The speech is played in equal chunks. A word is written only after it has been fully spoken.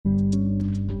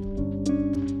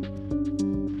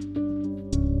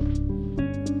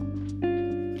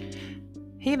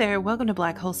Hey there, welcome to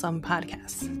Black Wholesome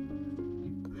Podcast.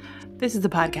 This is the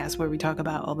podcast where we talk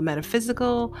about all the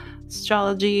metaphysical,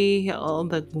 astrology, all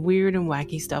the weird and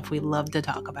wacky stuff we love to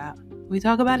talk about. We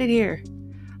talk about it here.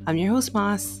 I'm your host,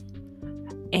 Moss,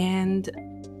 and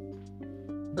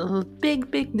a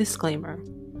big disclaimer.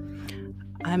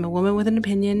 I'm a woman with an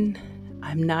opinion.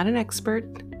 I'm not an expert.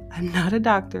 I'm not a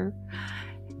doctor.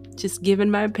 Just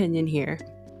giving my opinion here.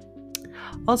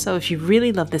 Also, if you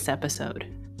really love this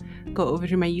episode, go over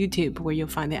to my YouTube where you'll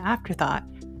find the afterthought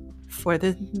for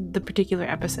the particular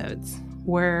episodes,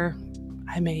 where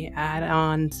I may add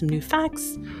on some new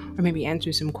facts or maybe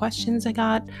answer some questions I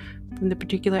got from the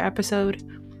particular episode.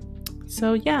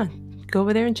 So yeah, go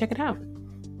over there and check it out.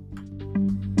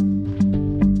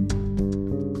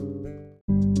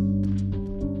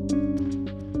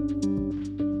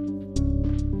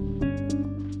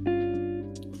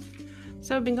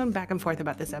 So I've been going back and forth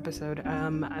about this episode.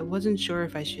 I wasn't sure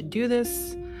if I should do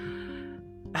this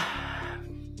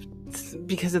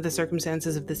because of the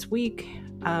circumstances of this week.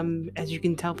 As you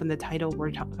can tell from the title,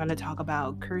 we're going to talk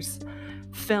about cursed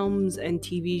films and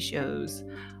TV shows.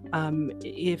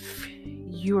 If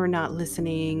you are not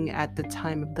listening at the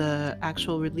time of the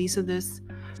actual release of this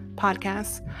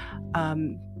podcast,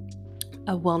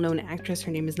 a well-known actress,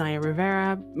 her name is Naya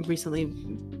Rivera, recently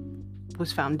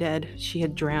was found dead. She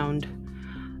had drowned.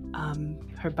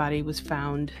 Her body was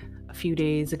found a few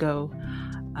days ago.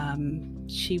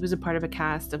 She was a part of a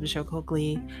cast of a show called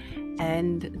Glee,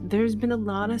 and there's been a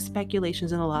lot of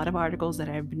speculations and a lot of articles that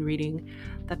I've been reading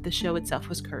that the show itself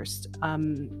was cursed.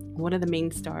 One of the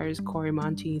main stars, Corey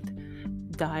Monteith,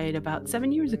 died about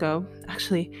 7 years ago.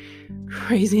 Actually,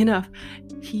 crazy enough,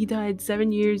 he died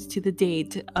 7 years to the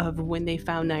date of when they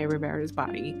found Naya Rivera's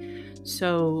body.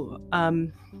 So,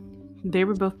 they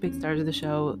were both big stars of the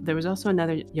show. There was also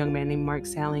another young man named Mark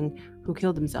Salling who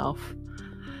killed himself.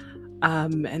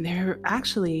 And there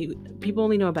actually, people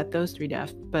only know about those three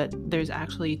deaths, but there's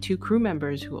actually 2 crew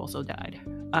members who also died.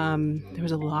 There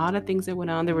was a lot of things that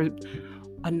went on. There was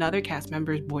another cast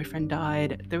member's boyfriend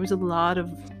died. There was a lot of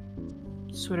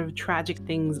sort of tragic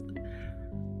things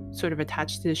sort of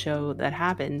attached to the show that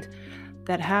happened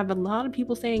that have a lot of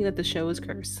people saying that the show is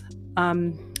cursed.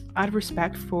 Out of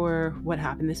respect for what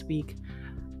happened this week,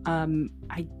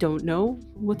 I don't know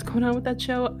what's going on with that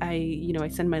show. I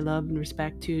send my love and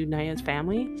respect to Naya's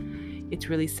family. It's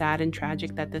really sad and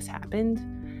tragic that this happened.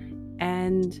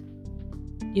 And,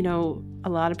 a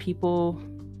lot of people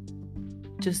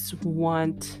just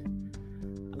want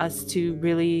us to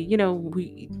really,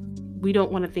 we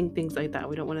don't want to think things like that.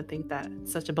 We don't want to think that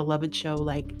such a beloved show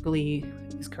like Glee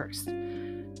is cursed.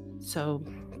 So,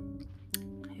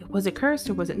 was it cursed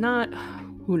or was it not?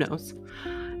 Who knows?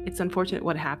 It's unfortunate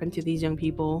what happened to these young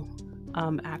people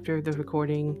after the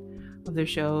recording of their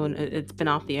show, and it's been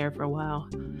off the air for a while.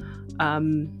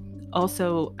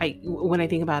 Also, when I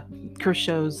think about cursed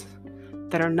shows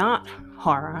that are not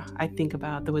horror, I think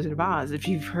about The Wizard of Oz. If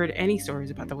you've heard any stories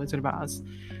about The Wizard of Oz,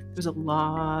 there's a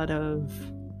lot of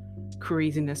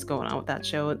craziness going on with that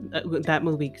show, that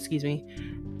movie,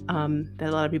 that a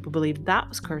lot of people believe that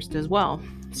was cursed as well.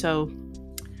 So,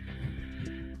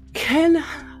 can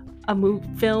a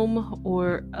film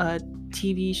or a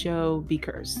TV show be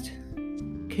cursed?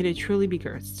 Could it truly be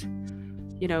cursed?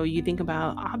 You think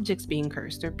about objects being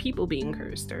cursed, or people being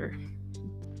cursed, or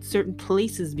certain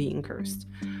places being cursed.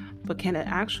 But can an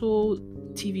actual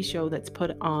TV show that's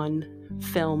put on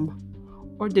film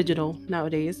or digital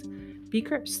nowadays be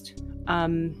cursed?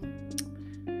 I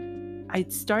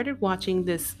started watching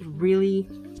this really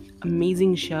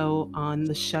amazing show on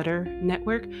the Shudder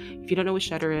network. If you don't know what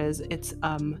Shudder is, it's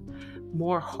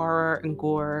more horror and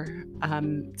gore.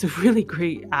 It's a really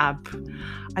great app.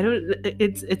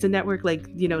 It's a network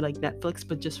like Netflix,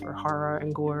 but just for horror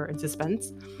and gore and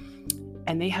suspense.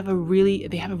 And they have a really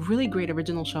great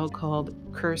original show called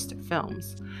Cursed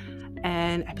Films.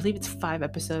 And I believe it's 5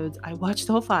 episodes. I watched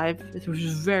all 5. It was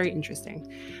very interesting.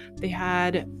 They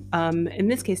had, in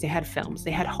this case, they had films.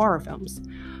 They had horror films.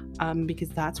 Because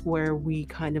that's where we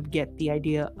kind of get the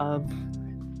idea of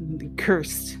the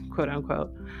cursed, quote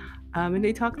unquote. And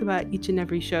they talked about each and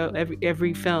every show,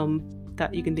 every film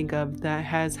that you can think of that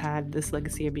has had this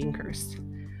legacy of being cursed.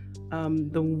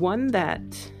 The one that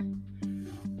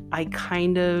I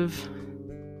kind of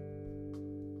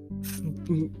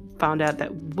found out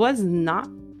that was not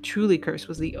truly cursed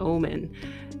was The Omen.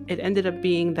 It ended up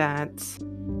being that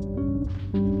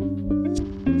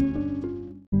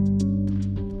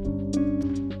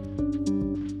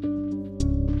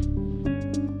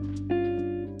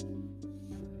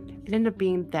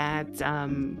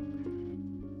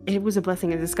it was a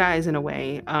blessing in disguise in a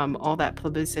way. All that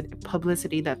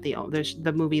publicity that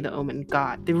the movie The Omen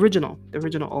got, the original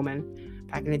Omen,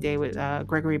 back in the day with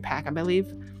Gregory Peck, I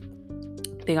believe.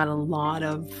 They got a lot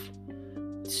of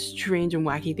strange and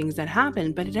wacky things that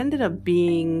happened, but it ended up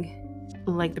being,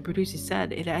 like the producer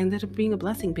said, it ended up being a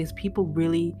blessing because people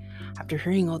really, after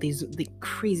hearing all the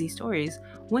crazy stories,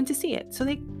 went to see it. So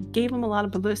they gave him a lot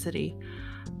of publicity.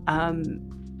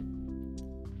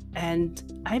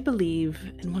 And I believe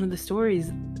in one of the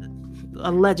stories,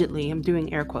 allegedly, I'm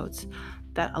doing air quotes,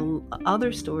 that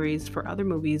other stories for other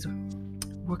movies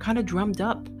were kind of drummed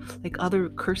up, like other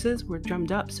curses were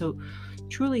drummed up. So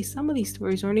truly, some of these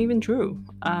stories aren't even true.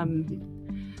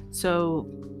 So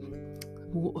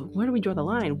where do we draw the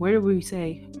line? Where do we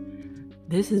say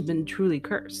this has been truly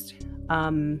cursed?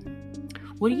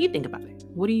 What do you think about it?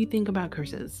 What do you think about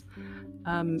curses,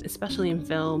 especially in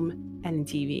film and in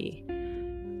TV?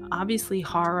 Obviously,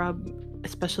 horror,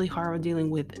 especially horror dealing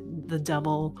with the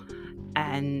devil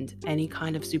and any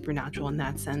kind of supernatural in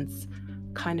that sense,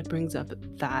 kind of brings up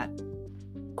that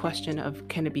question of,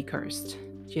 can it be cursed?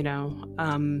 You know,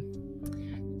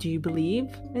 do you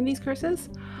believe in these curses?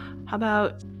 How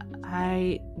about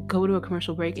I go to a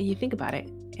commercial break and you think about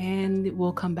it, and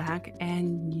we'll come back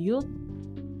and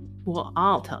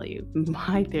I'll tell you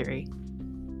my theory.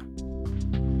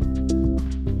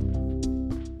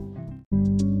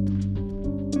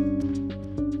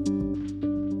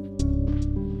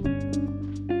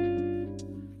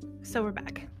 So we're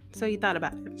back. So you thought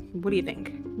about it. What do you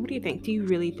think? What do you think? Do you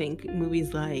really think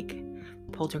movies like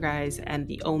Poltergeist and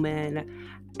The Omen,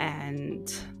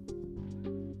 and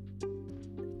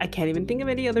I can't even think of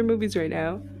any other movies right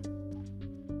now,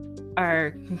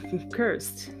 are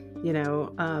cursed? You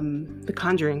know, The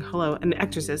Conjuring, hello, and The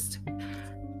Exorcist,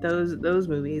 those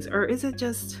movies? Or is it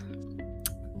just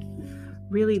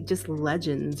really just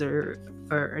legends or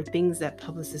things that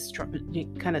publicists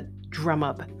kind of drum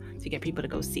up to get people to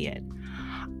go see it?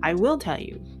 I will tell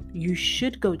you, you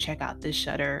should go check out this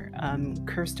Shudder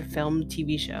Cursed Film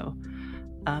TV show,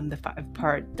 the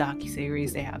 5-part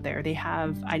docuseries they have there.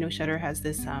 I know Shudder has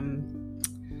this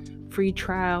free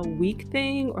trial week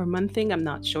thing or month thing, I'm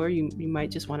not sure. You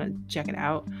might just want to check it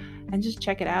out.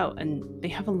 And they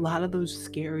have a lot of those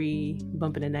scary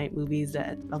bump in the night movies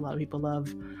that a lot of people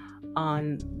love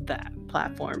on that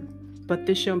platform. But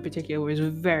this show in particular was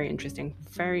very interesting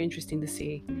to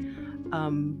see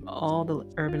all the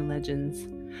urban legends,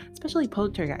 especially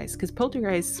Poltergeist, because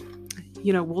Poltergeist,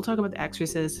 you know, we'll talk about The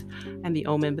Exorcist and The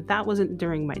Omen, but that wasn't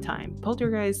during my time.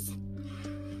 Poltergeist,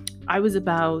 I was a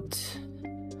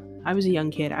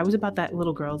young kid. I was about that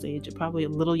little girl's age, probably a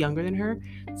little younger than her.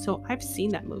 So I've seen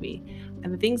that movie,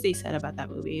 and the things they said about that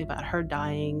movie, about her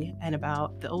dying and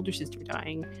about the older sister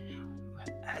dying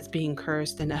as being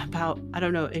cursed, and about, I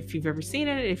don't know if you've ever seen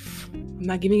it, if I'm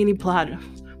not giving any plot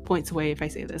points away if I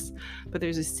say this, but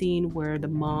there's a scene where the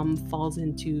mom falls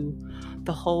into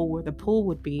the hole where the pool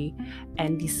would be,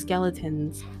 and these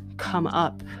skeletons come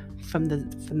up from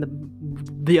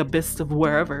the abyss of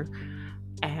wherever,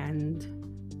 and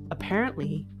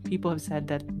apparently people have said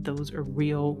that those are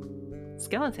real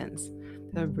skeletons,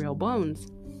 they're real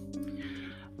bones.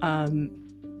 And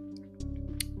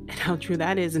how true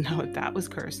that is, and how that was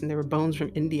cursed, and there were bones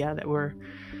from India that were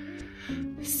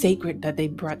sacred that they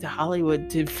brought to Hollywood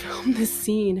to film this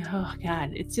scene. Oh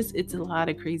god, it's a lot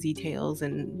of crazy tales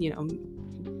and, you know,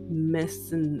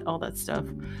 myths and all that stuff.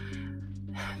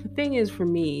 The thing is, for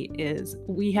me, is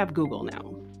we have Google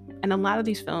now, and a lot of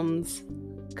these films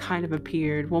kind of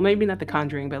appeared, well, maybe not The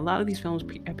Conjuring, but a lot of these films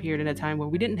appeared at a time where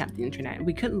we didn't have the internet,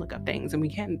 we couldn't look up things, and we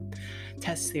can't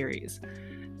test theories.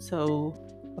 So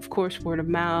of course, word of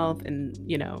mouth and,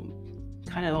 you know,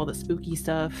 kind of all the spooky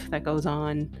stuff that goes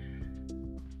on,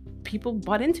 people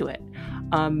bought into it.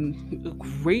 A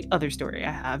great other story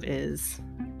I have is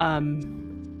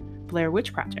Blair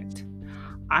Witch Project.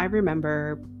 I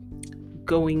remember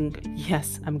going,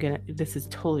 yes, this is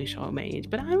totally showing my age,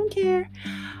 but I don't care.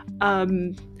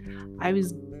 I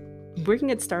was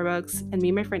working at Starbucks, and me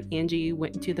and my friend Angie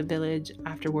went to the Village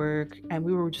after work, and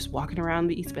we were just walking around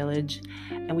the East Village,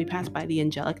 and we passed by the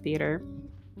Angelic Theater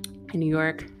in New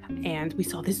York, and we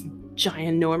saw this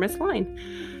ginormous line,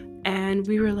 and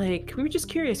we were just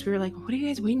curious. We were like, what are you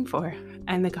guys waiting for?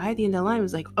 And the guy at the end of the line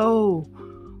was like, oh,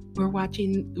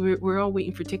 we're all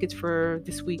waiting for tickets for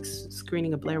this week's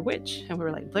screening of Blair Witch. And we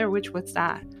were like, Blair Witch, what's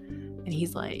that? And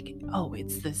he's like, oh,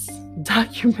 it's this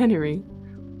documentary.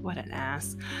 What an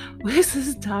ass. What is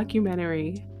this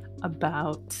documentary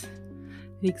about?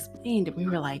 He explained it. We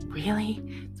were like,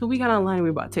 really? So we got online and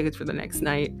we bought tickets for the next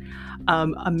night.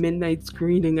 A midnight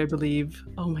screening, I believe.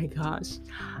 Oh my gosh.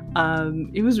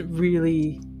 It was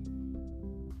really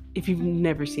if you've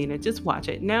never seen it, just watch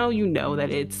it. Now you know that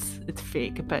it's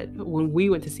fake, but when we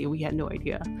went to see it, we had no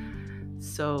idea.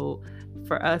 So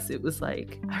for us, it was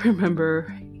like, I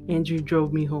remember Andrew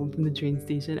drove me home from the train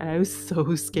station and I was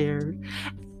so scared.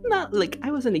 Not like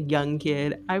I wasn't a young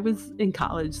kid. I was in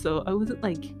college, so I wasn't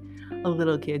like a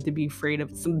little kid to be afraid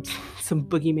of some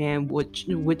boogeyman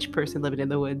witch person living in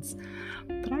the woods.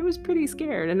 But I was pretty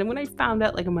scared. And then when I found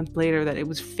out like a month later that it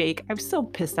was fake, I was so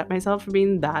pissed at myself for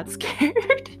being that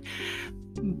scared.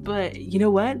 But you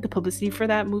know what? The publicity for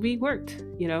that movie worked,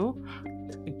 you know?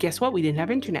 Guess what? We didn't have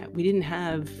internet. We didn't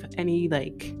have any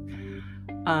like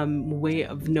way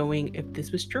of knowing if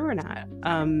this was true or not.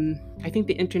 I think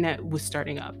the internet was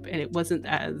starting up and it wasn't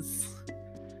as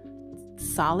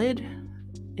solid,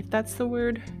 if that's the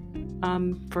word,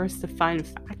 for us to find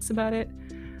facts about it.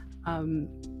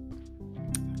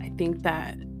 I think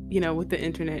that, you know, with the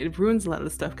internet, it ruins a lot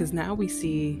of stuff because now we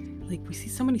see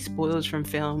so many spoilers from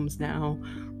films now.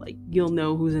 Like, you'll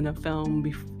know who's in a film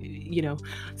you know,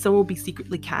 someone will be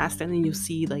secretly cast and then you'll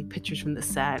see like pictures from the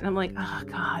set and I'm like, oh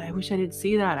god, I wish I didn't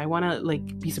see that. I want to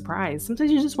like be surprised. Sometimes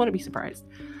you just want to be surprised.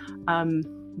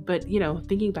 But you know,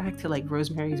 thinking back to like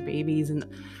Rosemary's Baby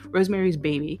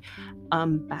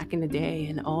back in the day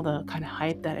and all the kind of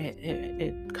hype that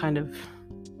it kind of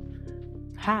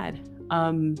had,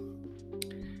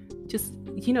 just,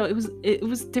 you know, it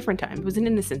was different time. It was an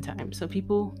innocent time, so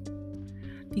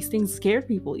these things scared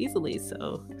people easily.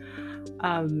 So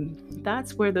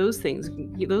that's where those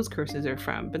curses are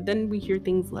from. But then we hear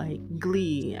things like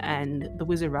Glee and The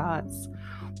Wizard of Oz,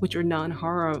 which are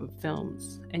non-horror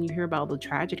films, and you hear about the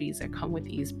tragedies that come with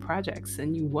these projects,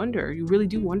 and you really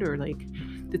do wonder, like,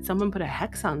 did someone put a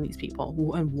hex on these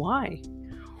people, and why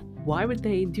would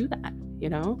they do that, you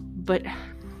know? But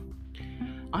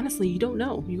honestly, you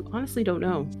honestly don't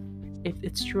know if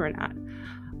it's true or not.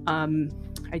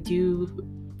 I do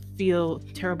feel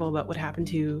terrible about what happened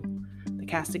to the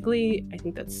cast of Glee. I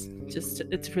think it's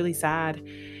really sad.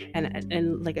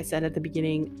 And like I said at the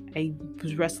beginning, I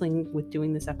was wrestling with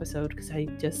doing this episode because I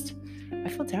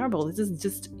feel terrible. This is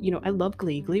just, you know, I love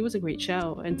Glee. Glee was a great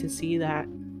show. And to see that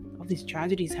all these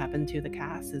tragedies happen to the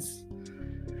cast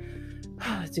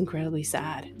it's incredibly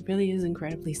sad. It really is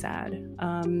incredibly sad.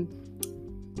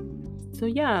 So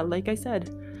yeah, like I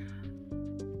said,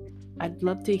 I'd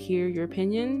love to hear your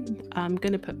opinion. I'm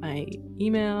going to put my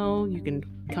email. You can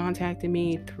contact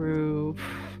me through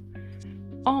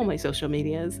all my social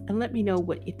medias and let me know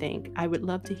what you think. I would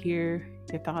love to hear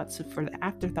your thoughts for the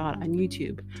Afterthought on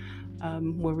YouTube,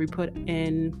 where we put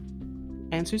in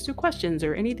answers to questions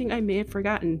or anything I may have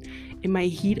forgotten in my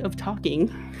heat of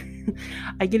talking.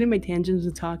 I get in my tangents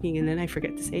of talking and then I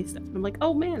forget to say stuff. I'm like,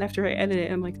 oh man, after I edit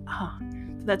it, I'm like,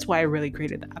 So that's why I really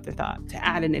created the Afterthought, to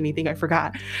add in anything I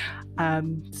forgot.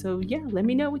 So yeah, let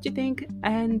me know what you think.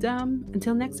 And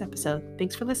until next episode,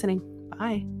 thanks for listening.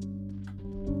 Bye.